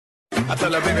I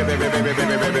tell her, baby, baby, baby, baby,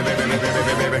 baby, baby, baby,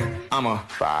 baby, baby, I'm a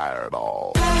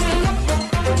fireball.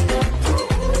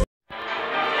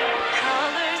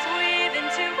 Colors weave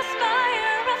into a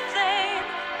spire of flame.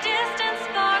 Distant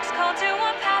sparks call to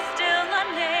a past still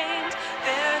unnamed.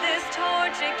 Bear this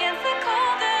torch against the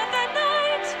cold of the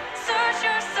night. Search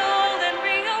your soul and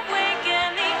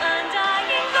reawaken the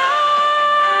undying light.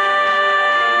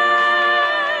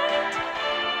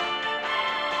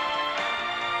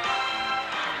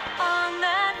 On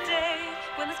that day,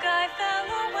 when the sky fell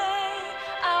away,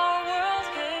 our world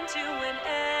came to an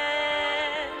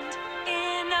end.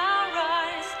 In our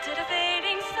eyes stood a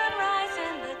fading sunrise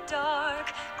in the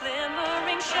dark,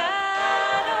 glimmering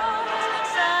shadows.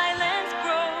 Silence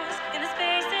grows in the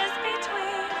spaces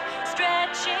between,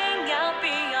 stretching out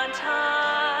beyond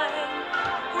time.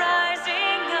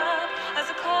 Rising up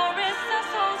as a chorus of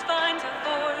souls finds a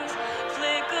voice,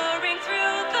 flickering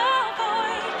through the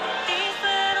void. These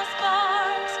little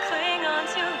sparks cling on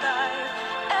to life,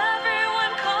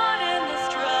 everyone caught in the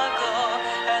struggle.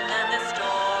 And then the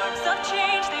storms of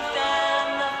change, they fan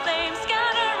the flames,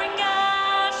 scattering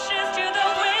ashes to the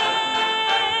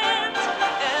wind.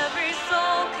 Every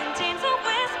soul contains a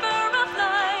whisper of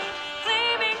light,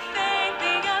 gleaming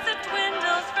faintly as it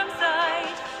dwindles from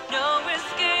sight. No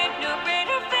escape, no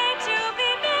greater fate to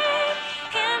be made.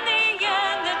 In the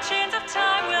end, the chains of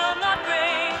time will not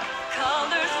break.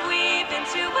 Colors weave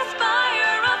into a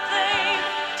spire of flame.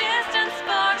 Distant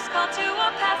sparks call to a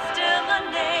past still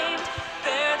unnamed.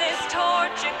 Bear this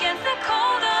torch against the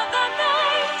cold of the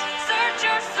night. Search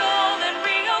your soul and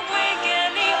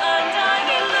reawaken the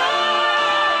undying light.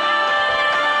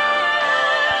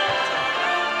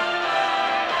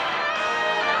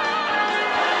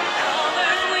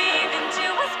 Colors weave into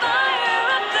a spire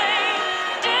of flame.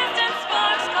 Distant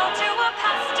sparks call to a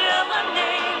past still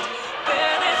unnamed.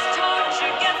 Bear this torch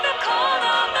against the cold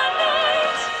of the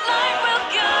night. Light will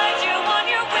guide you on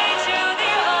your way to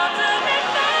the ultimate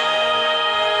fate.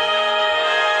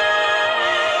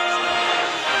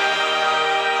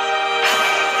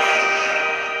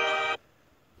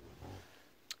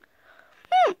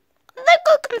 I think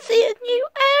I can see a new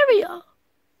area.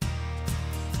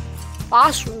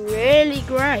 That's really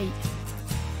great.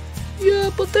 Yeah,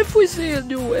 but if we see a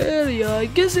new area, I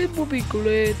guess it would be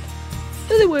great.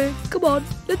 Anyway, come on,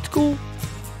 let's go.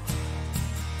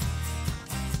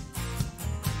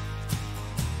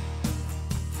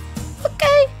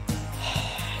 Okay.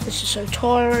 This is so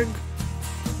tiring.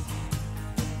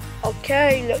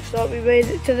 Okay, looks like we made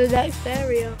it to the next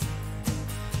area.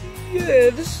 Yeah,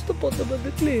 this is the bottom of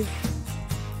the cliff.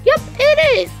 Yep, it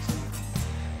is.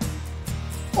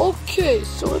 Okay,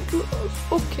 so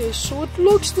it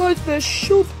looks like there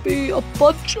should be a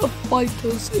bunch of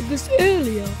fighters in this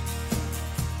area.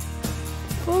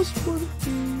 First one is...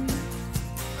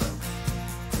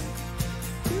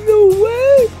 No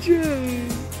way, Jay!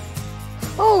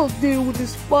 I'll deal with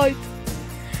this fight.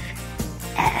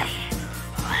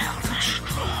 I'll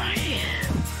destroy you.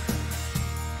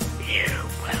 You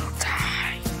will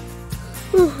die.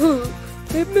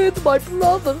 They made my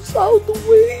brother sound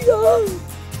weird.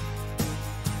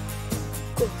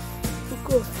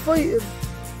 Go fight him.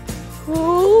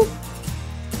 Oh!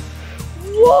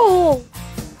 Whoa!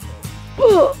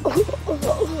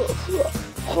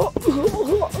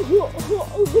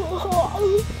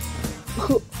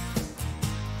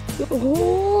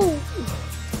 Oh!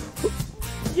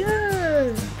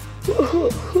 Yeah!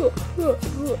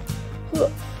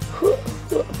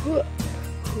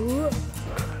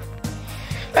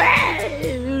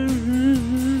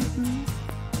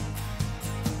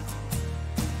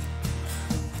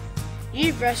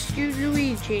 You've rescued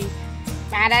Luigi.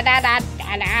 Da da da da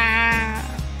da da.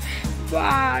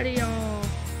 Mario,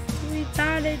 we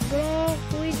done it, bro.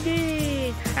 We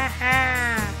did. Ha ha.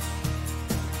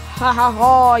 Ha ha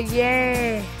ha.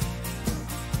 Yeah.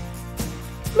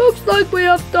 Looks like we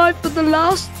have time for the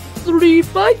last 3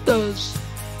 fighters.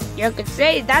 You can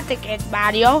say that again,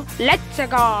 Mario. Let's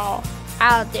go.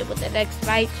 I'll deal with the next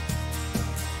fight.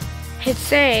 It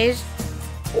says,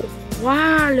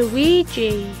 wow,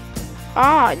 Luigi.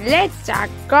 Oh, let's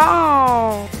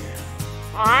go.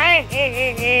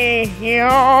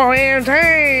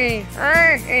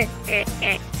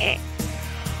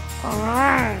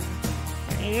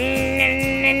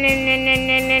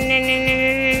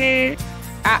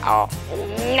 Uh-oh.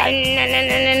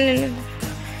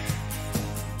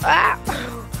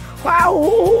 Wow.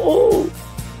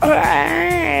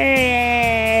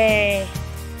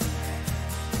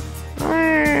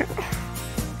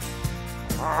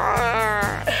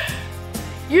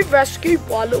 You've rescued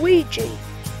Waluigi.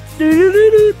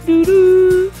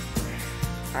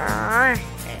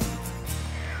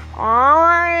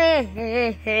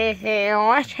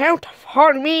 Watch out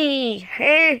for me.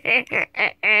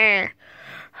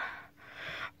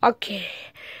 Okay.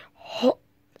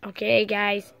 Okay,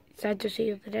 guys. It's time to see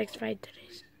who the next fighter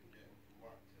is.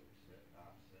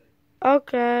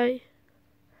 Okay.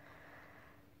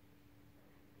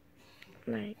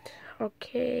 Right.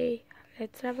 Okay.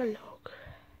 Let's have a look.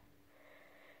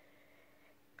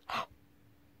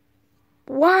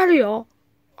 Wario!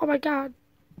 Oh my god.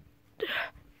 I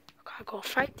gotta go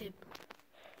fight him.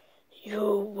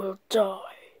 You will die.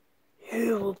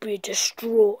 You will be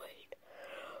destroyed.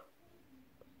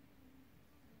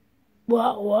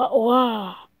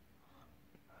 Wow.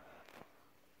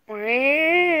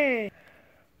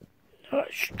 Oh,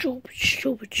 stupid.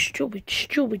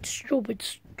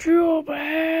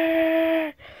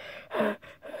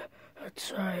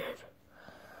 That's right.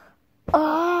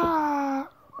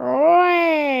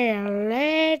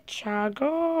 Let's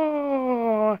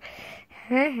go.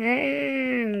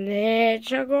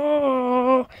 Let's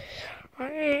go.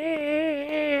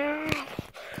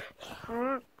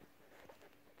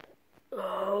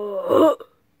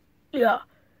 Yeah.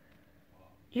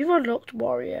 You've unlocked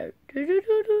Wario.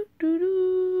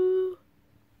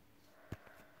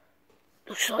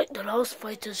 Looks like the last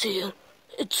fighter's here.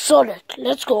 It's Sonic.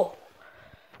 Let's go.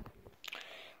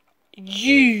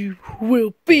 You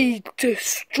will be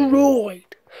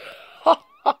destroyed.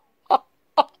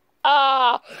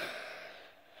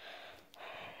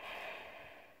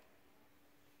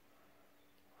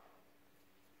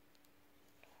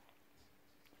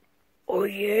 Oh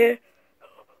yeah.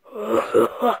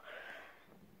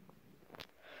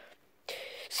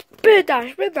 Spin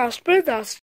dash.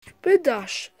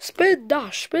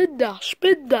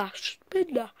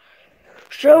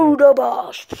 Shoulder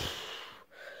bash.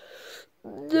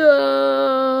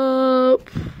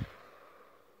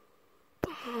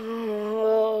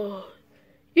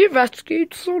 You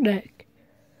rescued Sonic.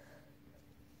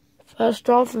 First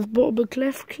half of bottom of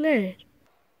cliff cleared.